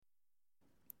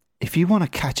if you want to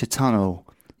catch a tunnel,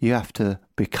 you have to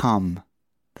become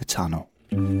the tunnel.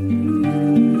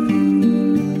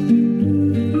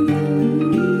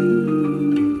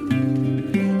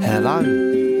 Hello,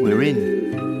 we're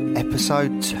in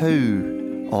episode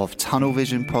 2 of Tunnel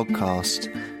Vision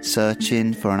Podcast,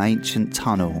 searching for an ancient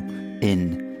tunnel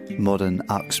in modern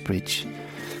Uxbridge.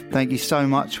 Thank you so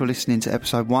much for listening to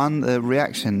episode 1. The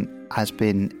reaction has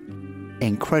been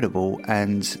incredible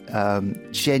and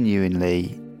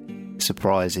genuinely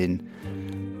surprising.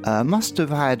 Must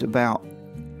have had about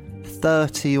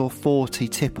 30 or 40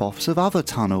 tip-offs of other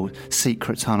tunnels,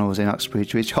 secret tunnels in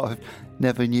Uxbridge, which I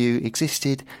never knew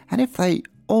existed. And if they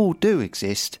all do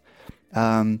exist,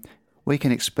 we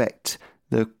can expect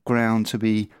the ground to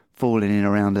be falling in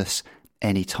around us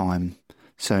anytime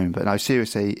soon. But no,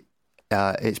 seriously,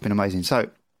 it's been amazing. So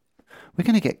we're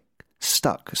going to get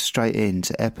stuck straight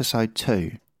into episode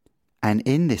 2. And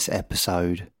in this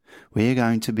episode, we're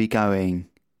going to be going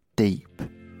deep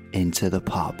into the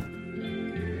pub.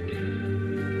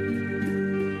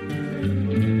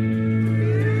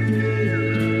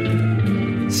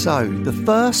 So, the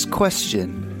first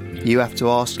question you have to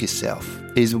ask yourself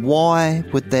is, why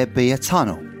would there be a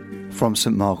tunnel from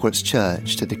St Margaret's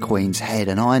Church to the Queen's Head?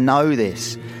 And I know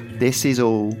this. This is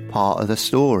all part of the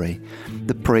story.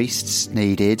 The priests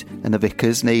needed and the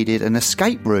vicars needed an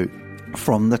escape route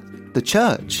from the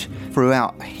church.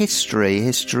 Throughout history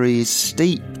is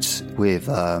steeped with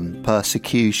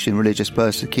persecution, religious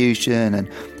persecution, and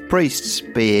priests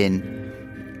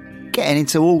getting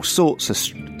into all sorts of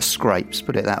scrapes,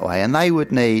 put it that way, and they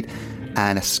would need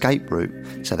an escape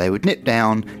route. So they would nip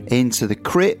down into the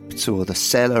crypt or the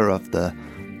cellar of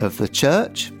the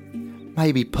church,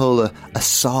 maybe pull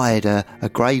aside a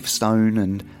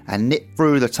gravestone and nip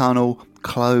through the tunnel,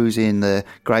 closing the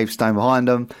gravestone behind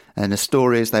them. And the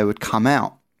story is they would come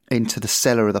out into the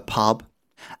cellar of the pub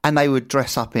and they would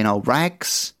dress up in old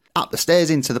rags, up the stairs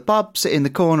into the pub, sit in the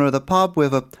corner of the pub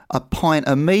with a pint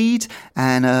of mead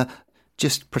and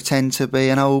just pretend to be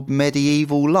an old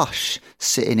medieval lush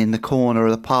sitting in the corner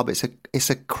of the pub. It's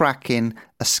a cracking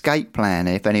escape plan.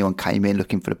 If anyone came in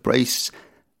looking for the priests,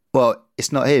 well,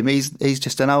 it's not him. He's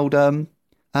just an old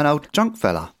drunk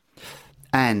fella.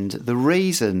 And the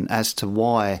reason as to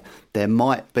why there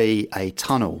might be a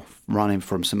tunnel running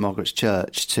from St Margaret's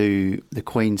Church to the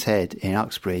Queen's Head in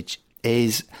Uxbridge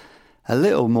is a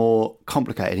little more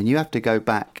complicated, and you have to go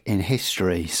back in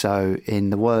history. So in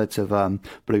the words of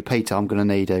Blue Peter, I'm going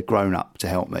to need a grown-up to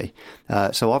help me.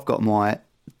 So I've got one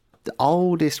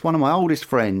of my oldest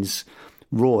friends,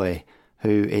 Roy,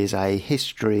 who is a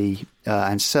history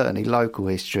and certainly local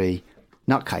history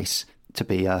nutcase, to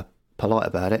be polite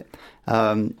about it,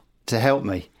 to help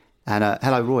me. And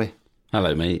hello, Roy.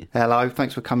 Hello, mate. Hello,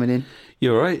 thanks for coming in.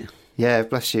 You all right? Yeah,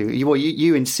 bless you.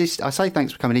 You insist. I say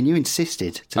thanks for coming in. You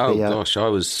insisted to be. Oh gosh, I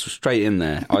was straight in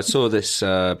there. I saw this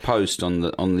post on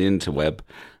the interweb,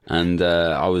 and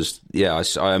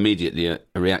I immediately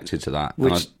reacted to that.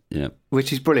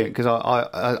 Which is brilliant, because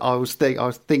I was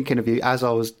thinking of you as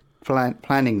I was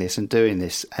planning this and doing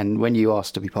this, and when you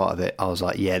asked to be part of it, I was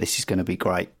like, yeah, this is going to be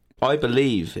great. I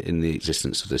believe in the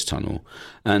existence of this tunnel,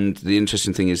 and the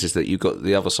interesting thing is that you've got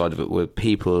the other side of it where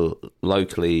people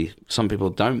locally, some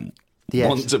people don't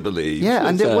want to believe. Yeah,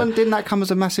 and didn't that come as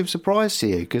a massive surprise to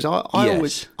you? Because I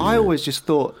always just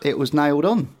thought it was nailed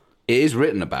on. It is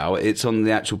written about. It's on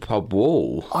the actual pub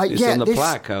wall. It's on the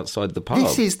plaque outside the pub.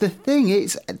 This is the thing.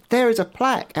 There is a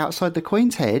plaque outside the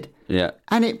Queen's Head. Yeah.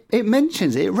 And it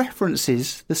mentions, it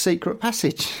references the secret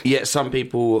passage. Yet some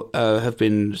people have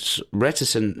been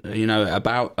reticent,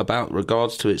 about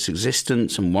regards to its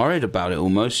existence and worried about it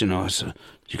almost, So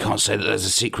you can't say that there's a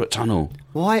secret tunnel.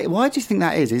 Why do you think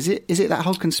that is? Is it that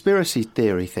whole conspiracy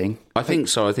theory thing? I think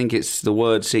so. I think it's the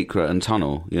word secret and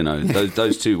tunnel,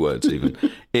 those two words even.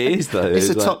 It is, though. It's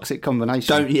a toxic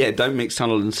combination. Don't mix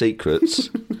tunnel and secrets.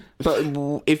 But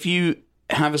if you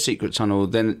have a secret tunnel,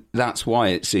 then that's why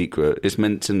it's secret. It's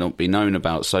meant to not be known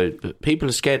about. So people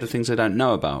are scared of things they don't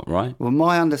know about, right? Well,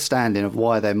 my understanding of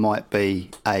why there might be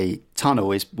a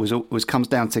tunnel comes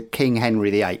down to King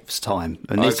Henry VIII's time,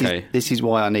 and this is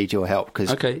why I need your help,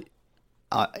 because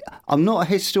I'm not a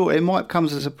historian. It might come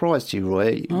as a surprise to you,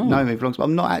 Roy. You know me for long, but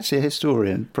I'm not actually a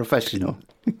historian, professional.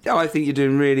 Yeah, I think you're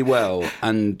doing really well,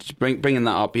 and bringing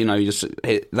that up,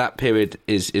 that period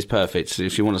is perfect. So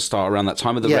if you want to start around that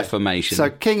time of the Reformation.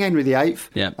 So King Henry VIII,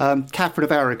 Catherine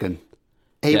of Aragon,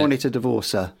 he wanted to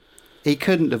divorce her. He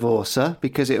couldn't divorce her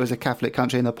because it was a Catholic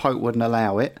country and the Pope wouldn't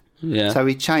allow it. Yeah. So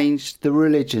he changed the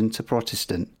religion to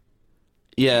Protestant.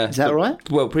 Yeah, Is that right?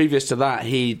 Well, previous to that,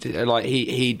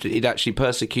 he'd actually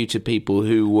persecuted people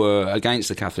who were against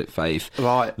the Catholic faith.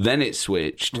 Right. Then it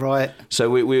switched. Right.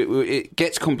 So it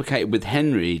gets complicated with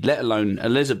Henry, let alone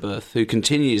Elizabeth, who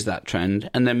continues that trend,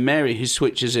 and then Mary, who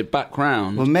switches it back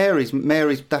round. Well, Mary's.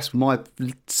 That's my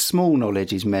small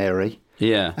knowledge. Is Mary.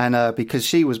 Yeah. And because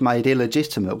she was made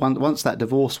illegitimate once that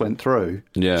divorce went through.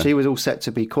 Yeah. She was all set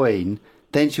to be queen.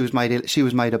 Then she was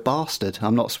made a bastard.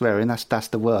 I'm not swearing. That's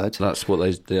the word. That's what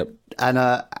they. Yep.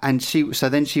 And she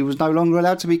was no longer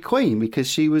allowed to be queen because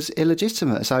she was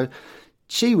illegitimate. So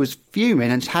she was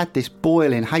fuming and had this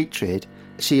boiling hatred.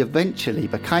 She eventually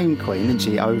became queen, didn't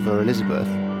she, over Elizabeth?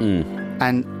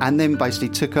 And then basically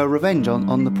took her revenge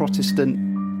on the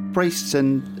Protestant priests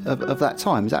and of that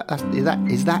time. Is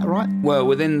that right? Well,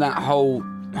 within that whole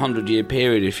 100-year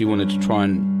period, if you wanted to try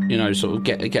and sort of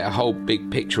get a whole big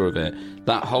picture of it,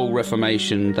 that whole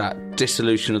Reformation, that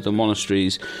dissolution of the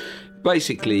monasteries,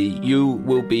 basically you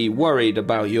will be worried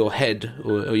about your head,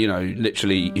 or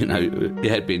literally, your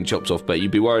head being chopped off, but you'd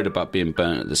be worried about being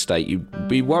burnt at the stake. You'd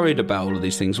be worried about all of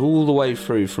these things all the way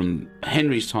through from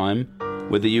Henry's time,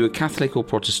 whether you were Catholic or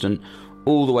Protestant,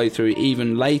 all the way through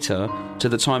even later to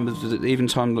the time of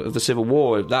the Civil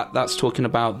War. That's talking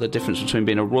about the difference between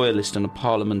being a royalist and a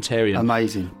parliamentarian.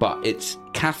 Amazing. But it's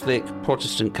Catholic,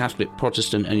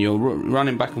 Protestant, and you're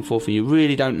running back and forth, and you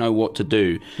really don't know what to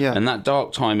do. Yeah. And that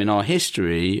dark time in our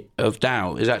history of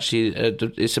doubt is actually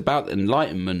it's about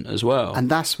enlightenment as well. And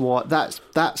that's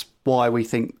why we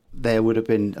think there would have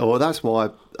been, or that's why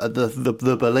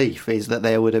the belief is that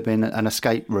there would have been an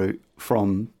escape route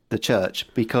from the church,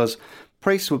 because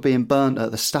priests were being burnt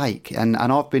at the stake, and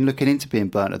I've been looking into being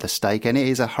burnt at the stake, and it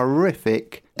is a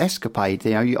horrific escapade.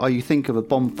 You think of a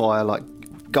bonfire like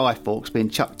Guy Fawkes being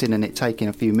chucked in and it taking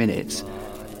a few minutes,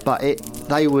 but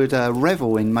they would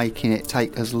revel in making it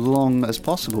take as long as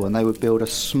possible, and they would build a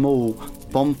small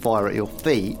bonfire at your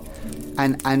feet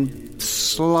and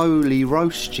slowly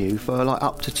roast you for like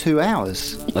up to 2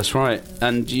 hours. That's right,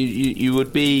 and you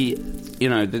would be.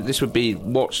 This would be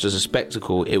watched as a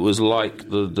spectacle. It was like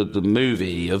the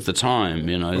movie of the time.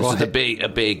 This is a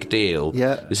big deal.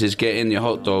 Yeah. This is getting your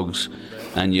hot dogs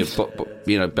and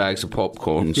your bags of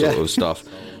popcorn sort of stuff.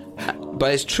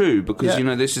 But it's true because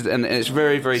this is, and it's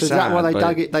very, very sad. Is that why they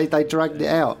dug it? They dragged it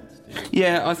out.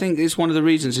 Yeah, I think it's one of the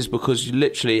reasons is because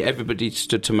literally everybody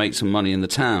stood to make some money in the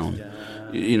town.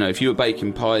 If you were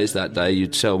baking pies that day,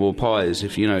 you'd sell more pies.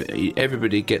 If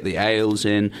everybody get the ales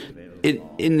in.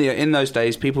 In those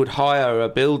days, people would hire a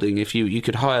building. If you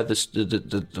could hire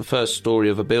the first story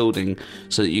of a building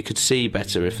so that you could see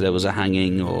better if there was a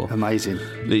hanging or amazing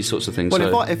these sorts of things.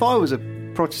 Well, if I was a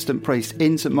Protestant priest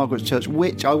in St Margaret's Church,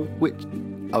 which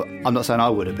I'm not saying I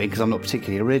would have been because I'm not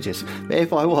particularly religious, but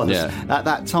if I was at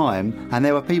that time and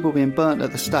there were people being burnt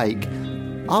at the stake,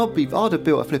 I'd have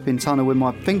built a flipping tunnel with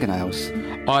my fingernails.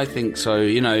 I think so.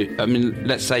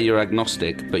 Let's say you're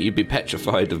agnostic, but you'd be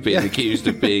petrified of being accused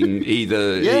of being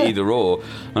either or.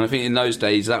 And I think in those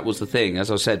days that was the thing. As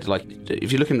I said, like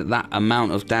if you're looking at that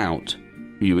amount of doubt,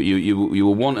 you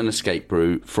will want an escape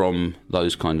route from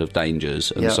those kind of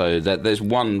dangers, and so there's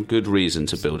one good reason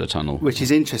to build a tunnel. Which is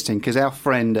interesting because our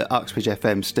friend at Uxbridge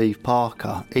FM, Steve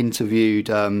Parker, interviewed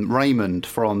Raymond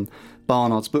from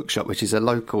Barnard's Bookshop, which is a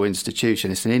local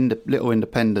institution. It's an little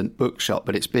independent bookshop,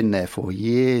 but it's been there for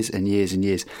years and years and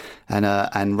years.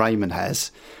 And Raymond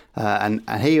has, and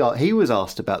he was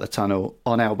asked about the tunnel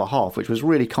on our behalf, which was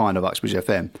really kind of Uxbridge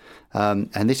FM.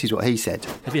 And this is what he said.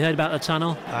 Have you heard about the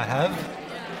tunnel? I have.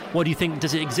 What do you think?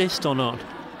 Does it exist or not?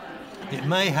 It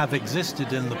may have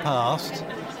existed in the past.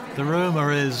 The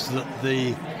rumour is that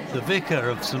the vicar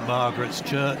of St Margaret's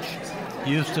Church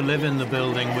used to live in the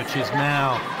building, which is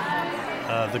now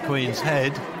the Queen's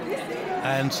Head,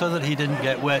 and so that he didn't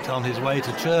get wet on his way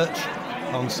to church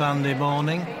on Sunday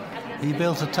morning, he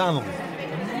built a tunnel.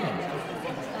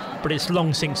 But it's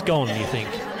long since gone, you think?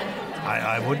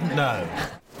 I wouldn't know.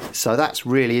 So that's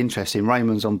really interesting.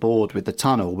 Raymond's on board with the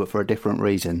tunnel, but for a different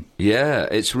reason. Yeah,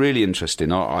 it's really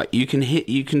interesting. You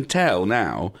can tell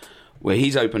now where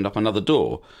he's opened up another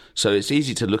door. So it's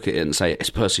easy to look at it and say it's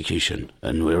persecution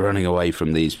and we're running away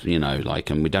from these,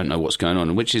 and we don't know what's going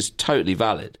on, which is totally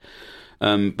valid.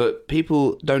 But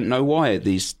people don't know why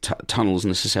these tunnels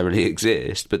necessarily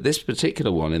exist. But this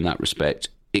particular one, in that respect,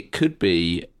 it could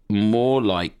be more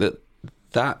like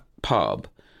that pub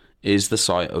is the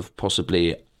site of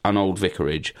possibly an old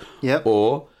vicarage,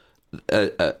 or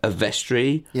a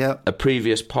vestry, a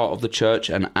previous part of the church,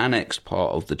 an annexed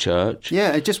part of the church.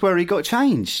 Yeah, just where he got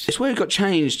changed. It's where he got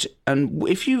changed. And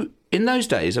if you, in those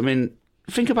days,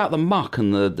 think about the muck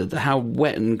and the how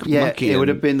wet and mucky. It would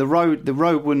have been the road. The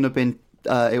road wouldn't have been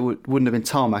wouldn't have been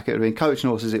tarmac. It would have been coach and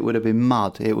horses. It would have been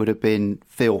mud. It would have been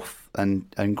filth and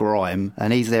grime.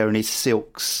 And he's there in his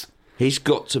silks. He's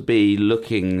got to be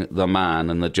looking the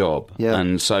man and the job. Yeah.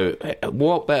 And so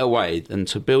what better way than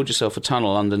to build yourself a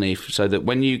tunnel underneath so that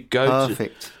when you go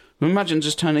Perfect. Imagine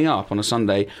just turning up on a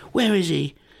Sunday. Where is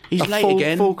he? He's late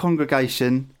again. Full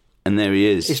congregation. And there he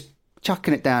is. Is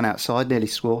chucking it down outside, nearly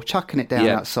swore, chucking it down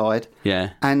outside.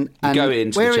 Yeah. And you go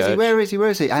into where the is church. he? Where is he? Where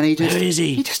is he? And he just, Where is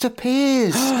he? He just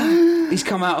appears. He's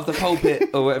come out of the pulpit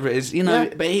or whatever it is,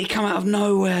 but he come out of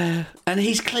nowhere and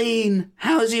he's clean.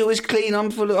 How is he always clean?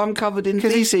 I'm covered in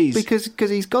feces. Because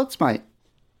he's God's mate.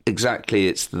 Exactly.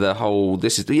 It's the whole.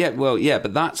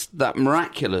 But that's that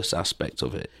miraculous aspect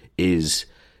of it is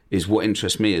what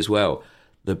interests me as well.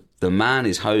 The man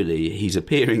is holy. He's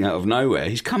appearing out of nowhere.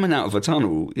 He's coming out of a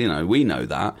tunnel. We know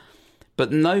that.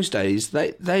 But in those days,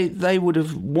 they would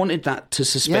have wanted that to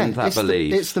suspend that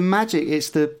belief. It's the magic. It's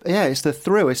the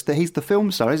thrill. He's the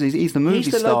film star, isn't he? He's the movie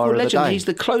star. He's the local legend. Of the day. He's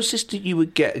the closest that you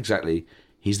would get. Exactly.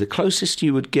 He's the closest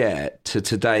you would get to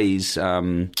today's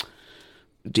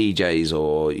DJs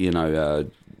or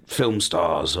film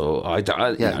stars or not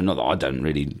that I don't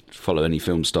really follow any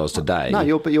film stars today. No,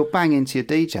 you're banging to your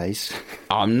DJs.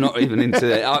 I'm not even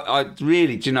into it. I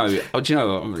really,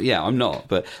 I'm not.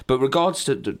 But regards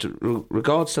to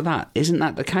that, isn't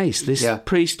that the case? This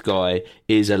priest guy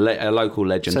is a local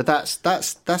legend. So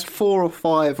that's 4 or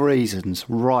 5 reasons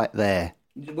right there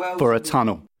for a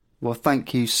tunnel. Well,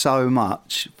 thank you so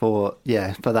much for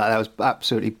that. That was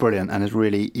absolutely brilliant and has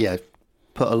really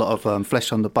put a lot of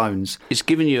flesh on the bones. It's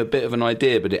given you a bit of an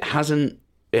idea, but it hasn't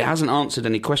answered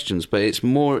any questions. But it's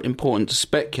more important to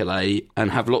speculate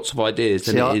and have lots of ideas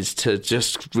than it is to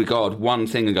just regard one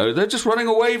thing and go, they're just running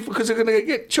away because they're going to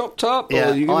get chopped up.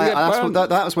 Yeah, or you're going to get burned.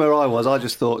 that was where I was. I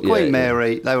just thought Queen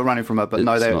Mary, they were running from her, but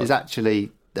no,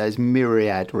 there's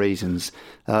myriad reasons.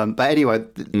 But anyway,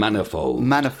 manifold.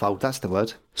 That's the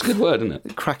word. It's a good word, isn't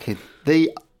it? Cracking. We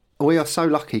are so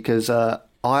lucky because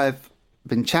I've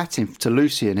been chatting to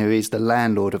Lucian, who is the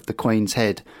landlord of the Queen's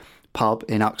Head pub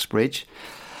in Uxbridge,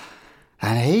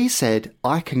 and he said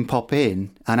I can pop in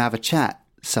and have a chat,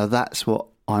 so that's what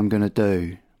I'm going to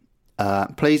do.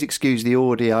 Please excuse the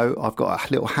audio. I've got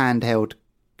a little handheld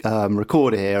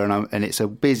recorder here, and it's a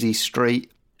busy street,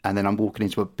 and then I'm walking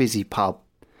into a busy pub,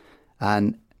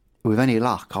 and with any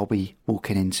luck I'll be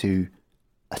walking into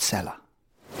a cellar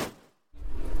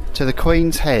to the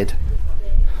Queen's Head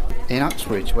in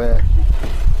Uxbridge, where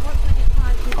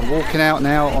I'm walking out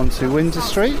now onto Windsor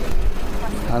Street,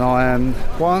 and I am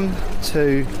 1,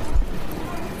 2,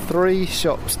 3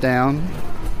 shops down,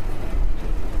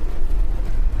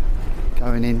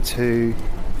 going into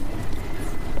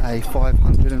a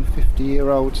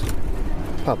 550-year-old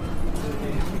pub.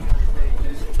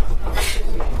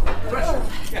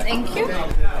 Thank you.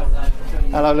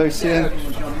 Hello, Lucian.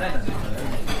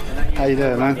 How you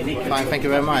doing, man? Fine, thank you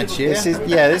very much. Yeah? This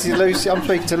is Lucian. I'm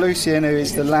speaking to Lucian, who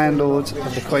is the landlord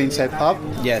of the Queen's Head pub.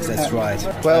 Yes, that's right.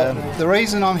 Well, the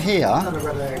reason I'm here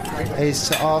is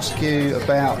to ask you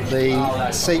about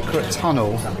the secret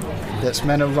tunnel that's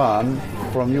meant to run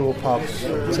from your pub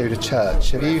to the church.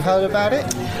 Have you heard about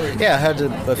it? Yeah, I heard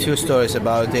a few stories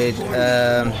about it.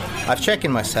 I've checked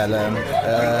in my cellar.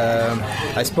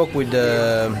 I spoke with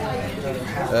the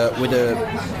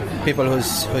people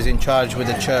who's in charge with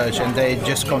the church, and they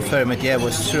just confirmed it. Yeah, it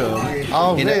was true.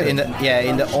 Oh, really? In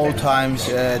the old times,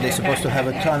 they're supposed to have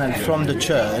a tunnel from the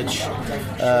church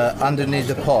underneath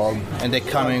the pub, and they're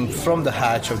coming from the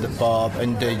hatch of the pub,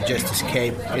 and they just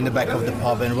escape in the back of the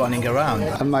pub and running around.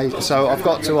 Amazing. So I've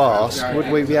got to ask, would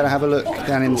we be able to have a look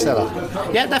down in the cellar?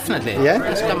 Yeah, definitely. Yeah?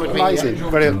 Just come with me. Amazing. Yeah.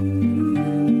 Brilliant.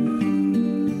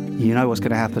 You know what's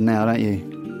going to happen now, don't you?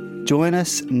 Join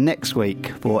us next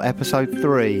week for episode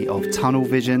 3 of Tunnel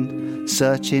Vision,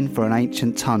 searching for an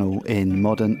ancient tunnel in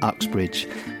modern Uxbridge.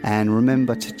 And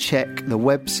remember to check the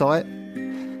website,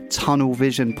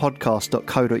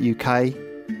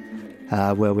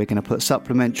 tunnelvisionpodcast.co.uk, where we're going to put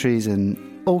supplementaries and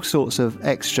all sorts of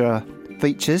extra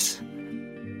features.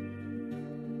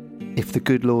 If the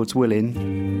good Lord's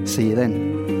willing, see you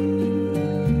then.